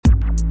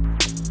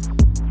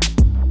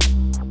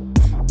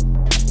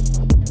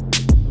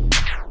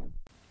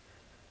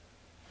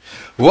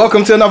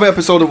Welcome to another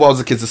episode of While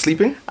the Kids Are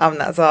Sleeping. I'm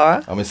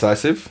Nazara. I'm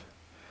Incisive.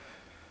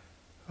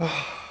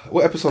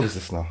 What episode is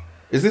this now?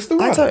 Is this the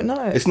one? I don't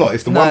know. It's not.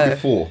 It's the one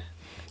before.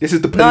 This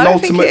is the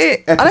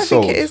penultimate episode. I don't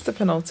think it is the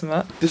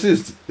penultimate.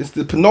 It's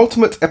the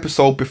penultimate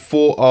episode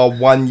before our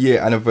 1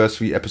 year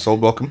anniversary episode.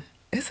 Welcome.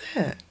 Is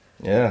it?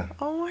 Yeah.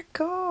 Oh my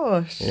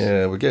gosh.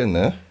 Yeah, we're getting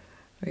there.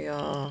 We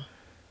are.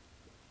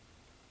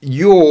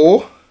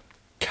 Your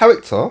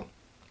character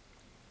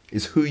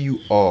is who you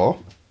are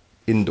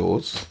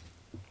indoors,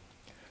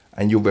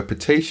 and your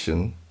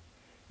reputation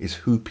is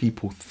who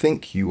people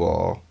think you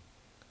are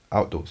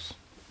outdoors.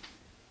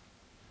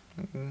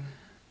 Mm.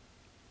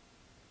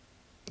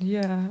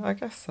 Yeah, I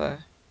guess so.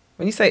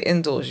 When you say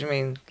indoors, you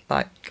mean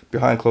like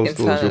behind closed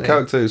doors. Your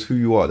character is who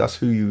you are. That's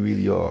who you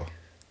really are.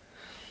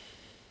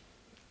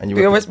 And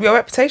your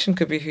reputation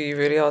could be who you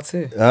really are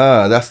too.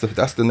 That's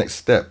the next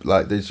step.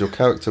 Like, does your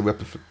character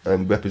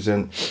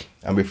represent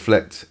and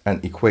reflect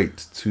and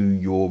equate to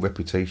your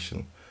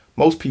reputation?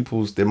 Most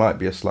people's, there might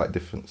be a slight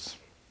difference.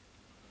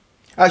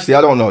 Actually,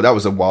 I don't know. That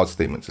was a wild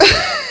statement to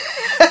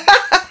say.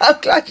 I'm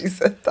glad you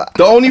said that.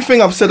 The only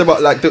thing I've said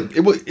about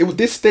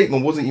this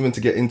statement wasn't even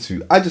to get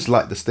into. I just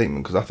like the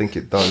statement because I think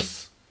it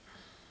does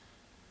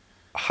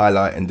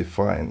highlight and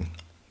define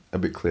a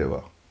bit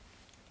clearer.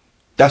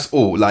 That's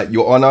all. Like,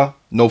 Your Honour,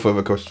 no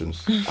further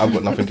questions. I've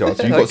got nothing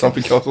else. You got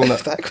something else on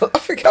that? I've got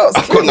nothing else.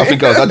 I've got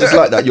nothing else. I just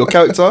like that. Your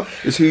character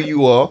is who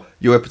you are.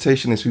 Your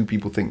reputation is who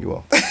people think you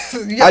are.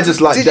 Yeah, I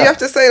just like that. Did you have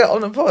to say that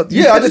on the pod?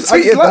 Yeah, I just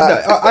like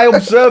that. I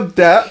observed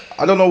that.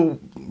 I don't know.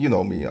 You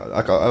know me.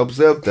 I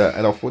observed that,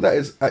 and I thought that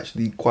is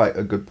actually quite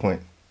a good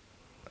point.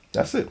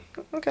 That's it.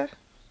 Okay.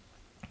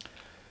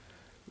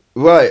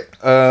 Right.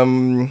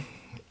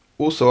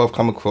 Also, I've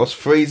come across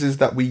phrases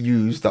that we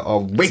use that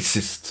are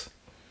racist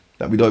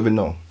that we don't even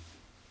know.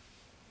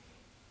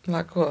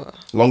 Like what?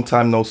 Long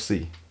time no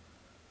see.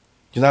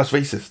 You know it's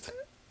racist.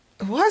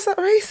 Why is that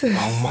racist?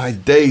 Oh my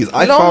days!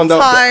 Long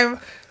time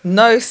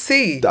no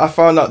see. I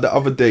found out the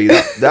other day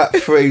that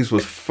phrase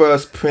was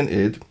first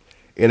printed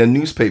in a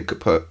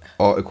newspaper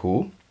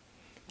article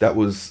that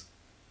was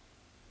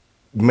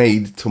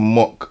made to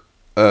mock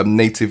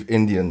native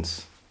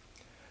Indians,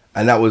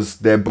 and that was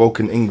their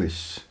broken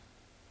English.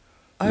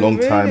 Long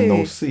time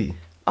no see.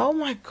 Oh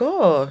my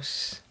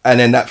gosh. And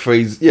then that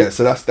phrase, yeah,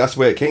 so that's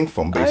where it came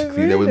from, basically. Oh,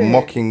 really? They were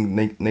mocking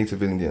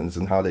native Indians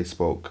and how they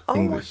spoke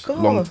English. My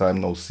God. Long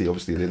time no see.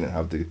 Obviously, they didn't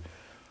have the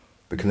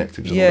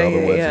connectives and all the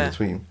other words in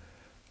between.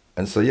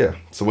 And so, yeah.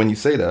 So when you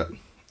say that,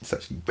 it's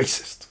actually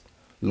racist.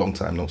 Long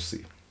time no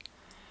see.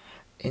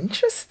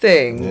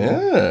 Interesting.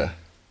 Yeah.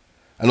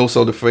 And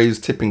also the phrase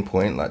tipping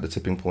point, like the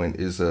tipping point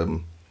is,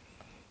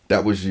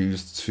 that was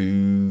used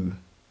to...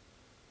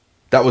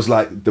 That was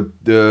like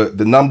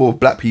the number of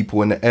black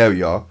people in the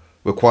area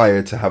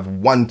required to have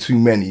one too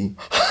many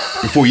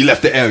before you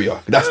left the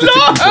area. That's the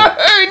tipping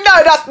point.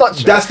 No, that's not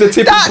true. That's the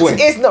tipping point.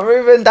 That is not,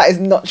 Ruben, that is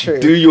not true.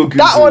 Do your Googles.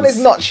 That one is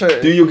not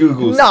true. Do your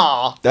Googles.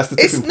 Nah. That's the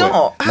tipping point. It's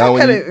not. Now, How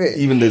can it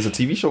be? Even there's a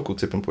TV show called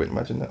Tipping Point.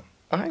 Imagine that.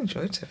 I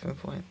enjoy Tipping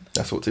Point.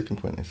 That's what tipping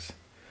point is.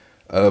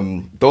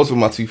 Those were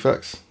my two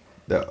facts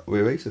that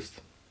we're racist.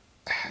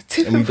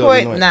 Tipping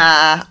point,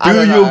 nah.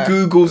 Do your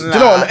Googles. Nah. Do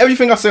you know what?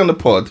 Everything I say on the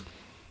pod,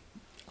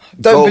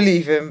 don't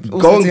believe him.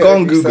 Go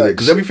and Google it,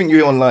 because everything you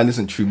hear online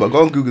isn't true. But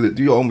go and Google it.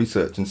 Do your own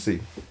research and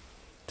see.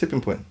 Tipping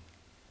point.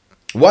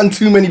 One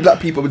too many black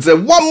people. Is there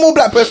one more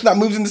black person that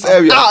moves in this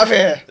area? Out of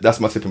here.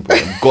 That's my tipping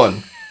point. I'm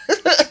gone.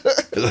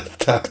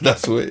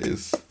 That's what it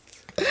is.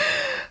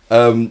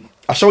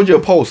 I showed you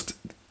a post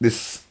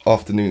this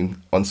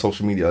afternoon on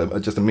social media,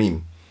 just a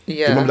meme. Yeah.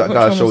 Do you remember that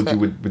guy I showed you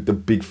with the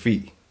big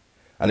feet?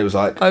 And it was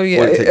like, oh,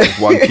 yeah, all it takes is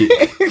one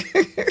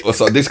kick.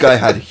 So this guy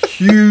had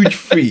huge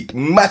feet,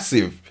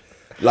 massive.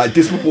 Like,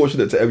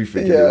 disproportionate to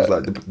everything. Yeah. It was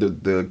like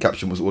the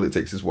caption was all it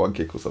takes is one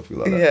kick or something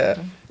like that.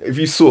 Yeah. If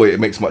you saw it, it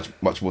makes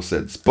much more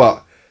sense.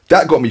 But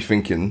that got me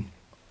thinking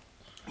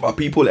about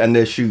people and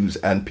their shoes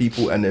and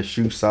people and their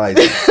shoe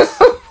sizes. Why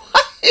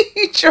are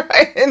you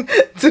trying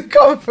to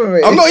come for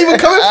me? I'm not even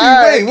coming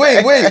for you.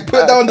 Wait.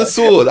 Put down the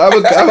sword. I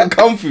haven't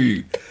come for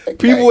you.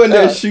 People and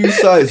their shoe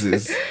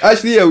sizes.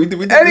 Actually, yeah, we did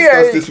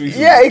discuss this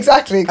recently. Yeah,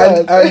 exactly.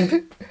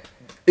 And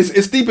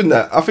it's deep in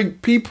that.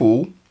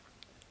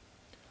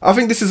 I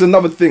think this is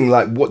another thing,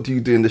 like, what do you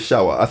do in the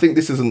shower? I think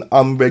this is an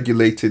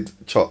unregulated,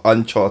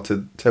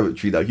 uncharted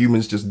territory that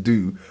humans just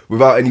do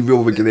without any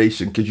real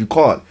regulation, because you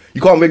can't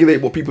regulate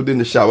what people do in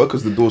the shower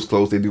because the door's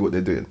closed, they do what they're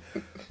doing.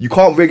 You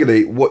can't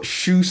regulate what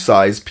shoe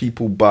size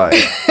people buy.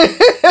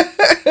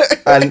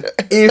 And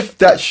if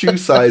that shoe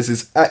size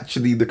is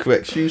actually the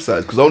correct shoe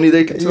size, because only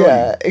they can tell you.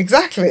 Yeah,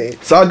 exactly.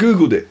 So I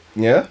Googled it,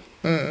 yeah?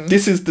 Mm.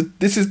 This is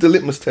the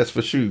litmus test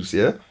for shoes,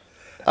 yeah?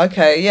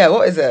 Okay, yeah,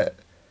 what is it?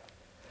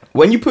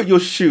 When you put your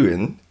shoe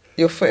in...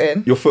 Your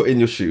foot in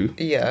your shoe.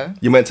 Yeah.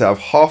 You're meant to have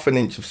half an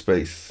inch of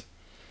space.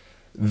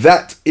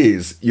 That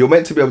is... You're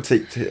meant to be able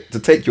to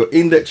take your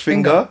index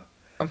finger...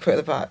 And put it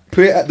at the back.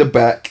 Put it at the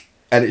back,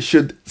 and it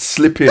should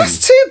slip in.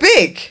 That's too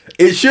big.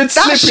 It should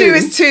slip in. That shoe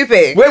is too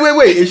big.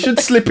 Wait. It should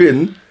slip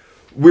in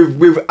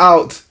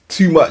without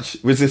too much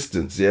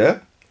resistance, yeah?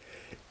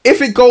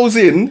 if it goes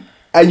in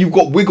and you've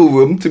got wiggle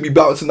room to be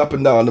bouncing up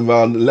and down,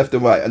 around left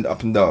and right and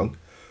up and down,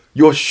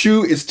 your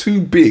shoe is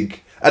too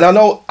big. And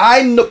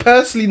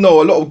personally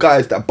know a lot of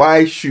guys that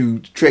buy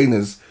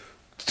trainers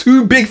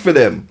too big for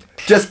them.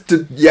 Just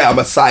to, I'm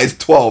a size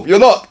 12. You're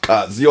not,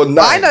 cuz. You're 9.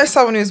 I know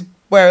someone who's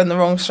wearing the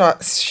wrong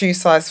shoe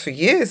size for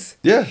years.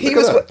 Yeah, he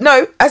was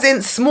no, as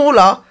in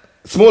smaller.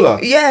 Smaller.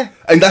 Yeah,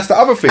 and that's the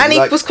other thing. And he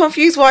was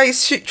confused why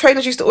his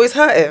trainers used to always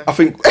hurt him. I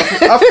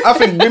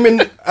think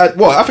women.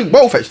 I think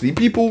both actually.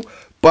 People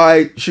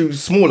buy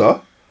shoes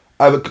smaller.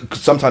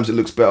 Sometimes it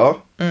looks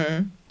better.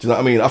 Do you know what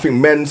I mean? I think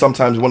men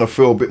sometimes want to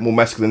feel a bit more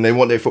masculine. They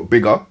want their foot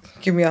bigger.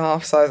 Give me a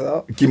half size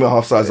up.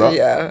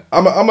 Yeah.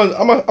 I'm a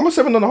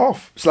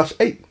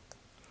 7.5/8.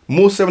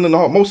 More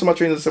 7.5. Most of my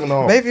trainers are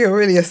 7.5. Maybe you're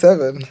really a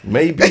 7.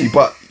 Maybe,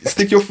 but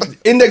stick your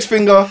index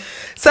finger.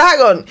 So hang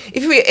on.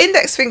 If you put your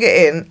index finger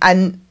in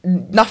and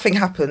nothing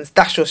happens,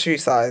 that's your shoe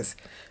size.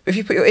 But if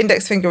you put your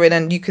index finger in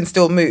and you can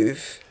still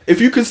move.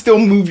 If you can still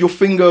move your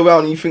finger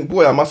around and you think,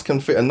 boy, I can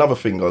fit another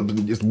finger,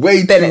 it's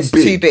way then it's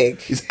too big.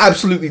 It's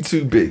absolutely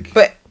too big.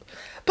 But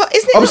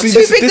isn't it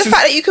obviously, not too big the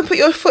fact that you can put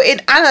your foot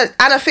in and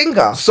a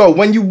finger? So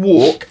when you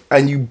walk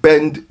and you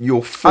bend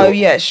your foot. Oh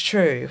yeah, it's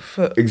true.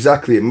 Foot.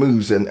 Exactly, it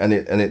moves and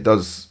it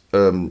does.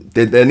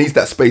 There needs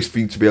that space for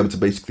you to be able to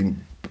basically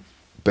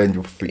bend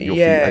your feet.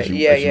 As you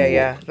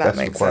walk. That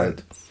makes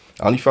sense.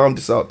 I only found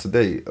this out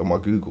today on my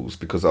Googles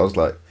because I was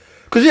like,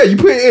 you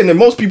put it in and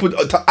most people,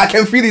 I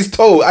can feel his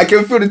toe. I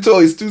can feel the toe.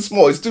 It's too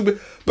small. It's too big.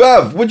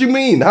 Bruv, what do you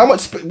mean? How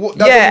much? That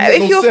doesn't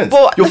make no sense.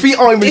 Your feet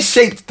aren't even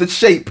shaped the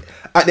shape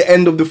at the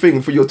end of the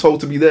thing for your toe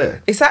to be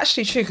there. It's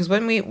actually true because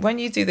when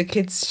you do the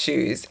kids'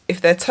 shoes, if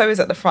their toe is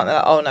at the front, they're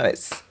like, oh no,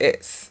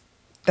 it's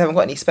they haven't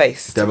got any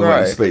space. They haven't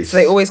got any space, so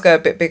they always go a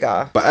bit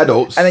bigger. But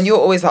adults, and then you're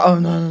always like, oh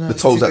no, the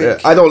toes out there.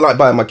 I don't like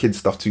buying my kids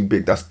stuff too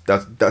big. That's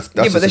but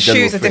the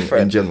shoes are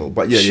different in general.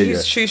 But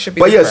shoes should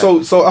be. But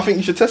different. so I think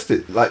you should test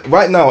it. Like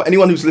right now,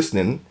 anyone who's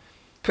listening,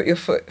 put your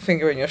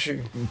finger in your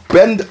shoe.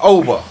 Bend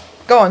over.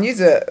 Go on, use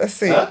it. Let's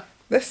see. Huh?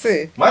 Let's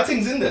see. My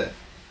thing's in there.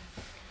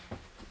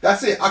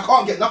 That's it. I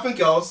can't get nothing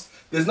else.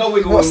 There's no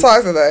wiggle room. What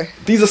size are they?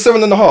 These are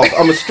 7.5.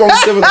 I'm a strong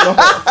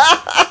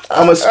 7.5.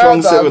 I'm a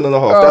strong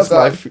 7.5.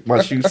 That's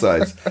my shoe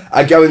size.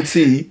 I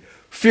guarantee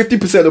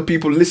 50% of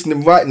people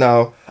listening right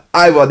now,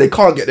 either they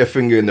can't get their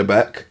finger in the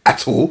back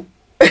at all.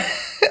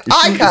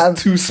 I can.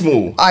 It's too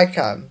small. I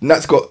can.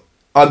 Nat's got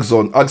Ugg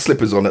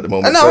slippers on at the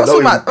moment. No,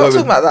 I'm not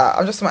talking about that.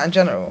 I'm just talking about in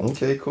general.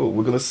 Okay, cool.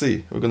 We're gonna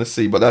see.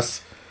 But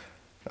that's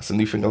a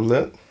new thing I've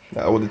learned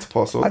that I wanted to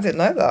pass on. I didn't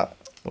know that.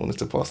 I wanted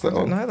to pass that on. I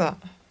didn't know that.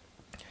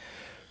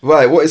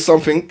 Right, what is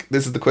something,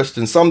 this is the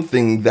question,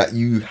 something that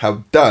you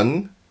have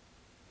done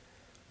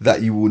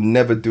that you will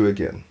never do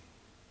again?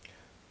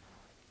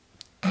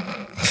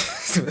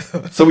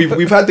 So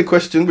we've had the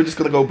question, we're just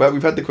going to go back.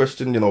 We've had the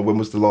question, when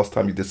was the last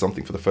time you did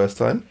something for the first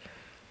time?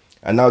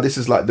 And now this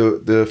is like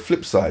the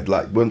flip side.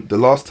 Like when the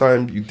last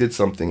time you did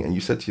something and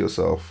you said to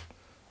yourself,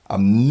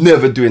 I'm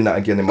never doing that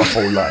again in my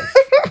whole life.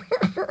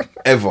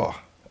 Ever.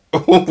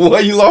 What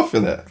are you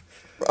laughing at?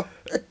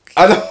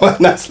 I don't know,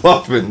 Nat's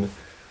laughing.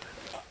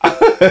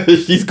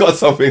 She's got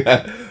something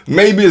that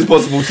maybe it's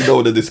possible to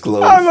know to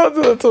disclose. I'm not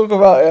going to talk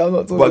about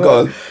it. But go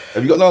on.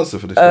 Have you got an answer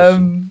for this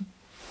question?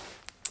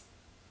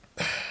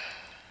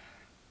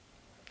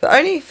 The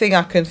only thing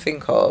I can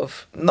think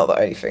of, not the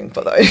only thing,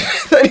 but the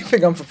only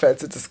thing I'm prepared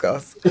to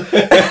discuss.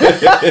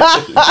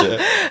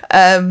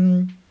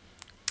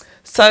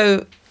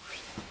 So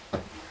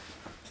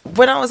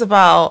when I was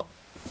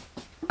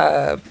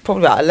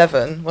probably about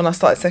 11, when I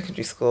started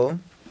secondary school,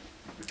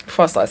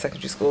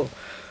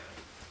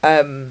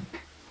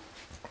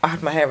 I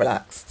had my hair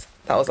relaxed.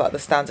 That was like the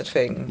standard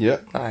thing. Yeah.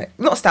 Like,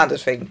 not standard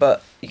thing,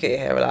 but you get your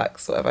hair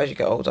relaxed, whatever, as you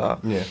get older.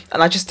 Yeah.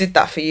 And I just did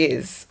that for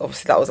years.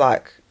 Obviously, that was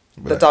like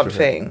the done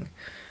thing.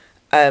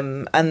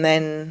 And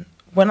then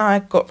when I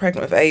got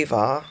pregnant with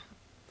Ava,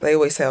 they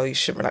always say, oh, you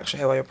shouldn't relax your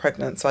hair while you're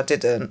pregnant. So I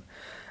didn't.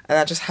 And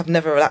I just have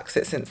never relaxed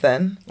it since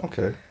then.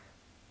 Okay.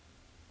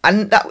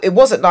 And it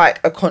wasn't like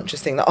a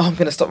conscious thing that, I'm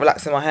going to stop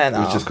relaxing my hair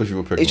now. It was just because you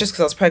were pregnant. It's just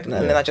because I was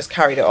pregnant. And then I just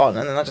carried it on.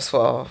 And then I just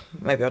thought,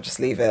 maybe I'll just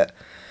leave it.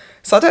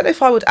 So I don't know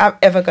if I would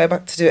ever go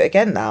back to do it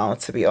again now,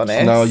 to be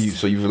honest.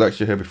 So you've relaxed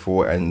your hair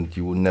before and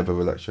you will never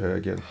relax your hair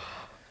again?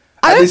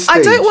 I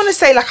don't want to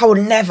say like I will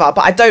never,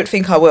 but I don't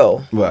think I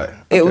will. Right.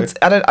 It would.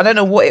 I don't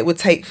know what it would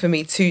take for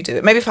me to do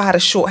it. Maybe if I had a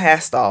short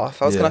hairstyle,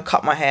 if I was going to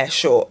cut my hair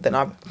short, then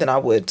I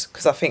would.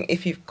 Because I think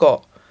if you've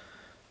got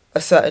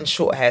a certain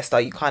short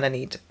hairstyle, you kind of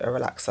need a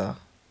relaxer.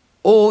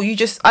 Or you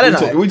just, I don't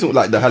know. We talk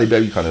like the Halle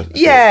Berry kind of.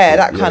 Yeah,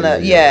 that kind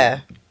of, yeah.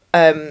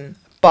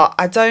 But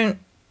I don't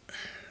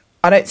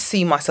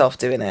see myself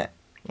doing it.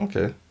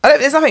 Okay.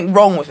 There's nothing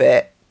wrong with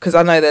it, because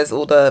I know there's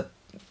all the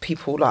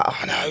people like,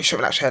 oh no, you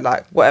shouldn't relax your hair,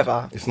 like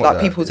whatever. It's not like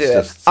that. People do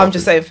it. I'm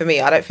just saying for me,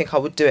 I don't think I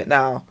would do it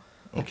now.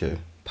 Okay.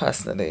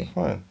 Personally.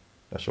 Fine.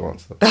 That's your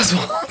answer.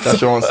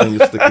 That's your answer and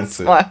you're sticking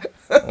to. Fine.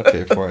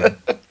 Okay, fine.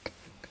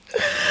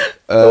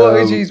 What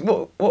would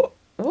you,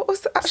 what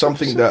was the actual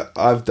something question? that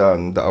I've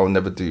done that I'll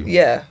never do?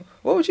 Yeah.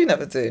 What would you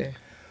never do?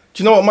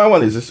 Do you know what my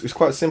one is? It's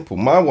quite simple.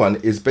 My one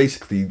is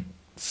basically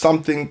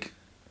something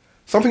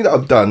that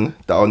I've done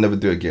that I'll never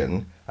do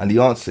again? And the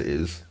answer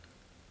is,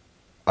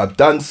 I've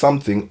done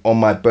something on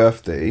my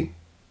birthday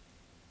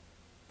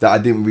that I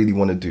didn't really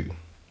want to do,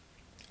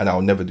 and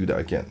I'll never do that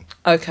again.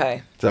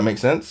 Okay. Does that make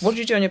sense? What did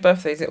you do on your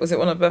birthday? Was it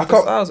one of the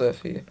birthdays I was with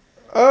for you?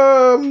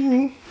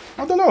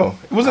 I don't know.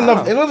 It wasn't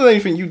it wasn't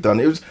anything you've done.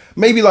 It was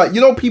maybe like,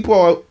 people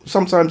are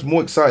sometimes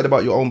more excited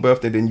about your own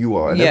birthday than you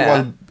are, and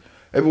everyone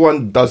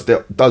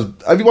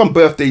everyone's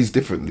birthdays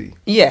differently.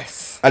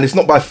 Yes. And it's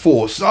not by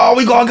force. Oh,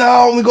 we gotta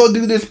go, we gotta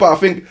do this. But I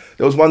think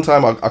there was one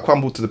time I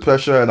crumbled to the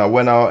pressure, and I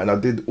went out and I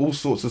did all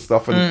sorts of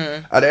stuff.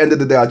 And at the end of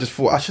the day, I just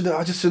thought I just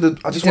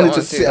wanted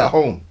to sit at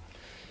home.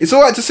 It's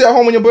alright to sit at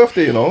home on your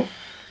birthday,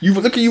 You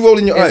look at you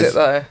rolling your eyes. Is it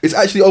though? It's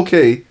actually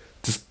okay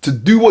to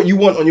do what you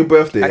want on your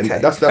birthday. Okay.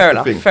 And that's the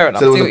thing. Fair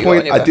enough. So there was a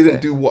point I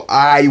didn't do what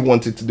I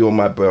wanted to do on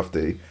my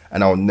birthday,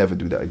 and I'll never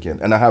do that again.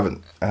 And I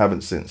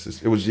haven't since.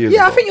 It was years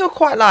ago. Yeah, I think you were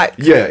quite like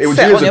it was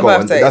years ago.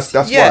 And that's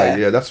why.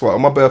 Yeah, that's why.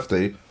 On my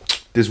birthday,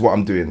 this is what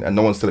I'm doing, and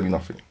no one's telling me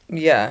nothing.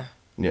 Yeah.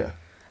 Yeah.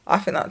 I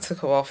think that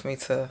took a while for me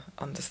to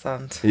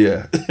understand.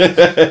 Yeah.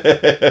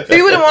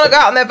 Who wouldn't want to go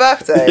out on their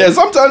birthday? Yeah,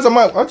 sometimes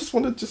I just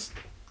want to just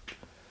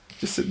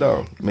sit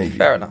down, maybe.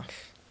 Fair enough.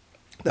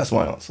 That's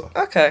my answer.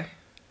 Okay.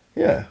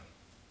 Yeah.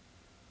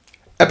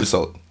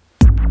 Episode.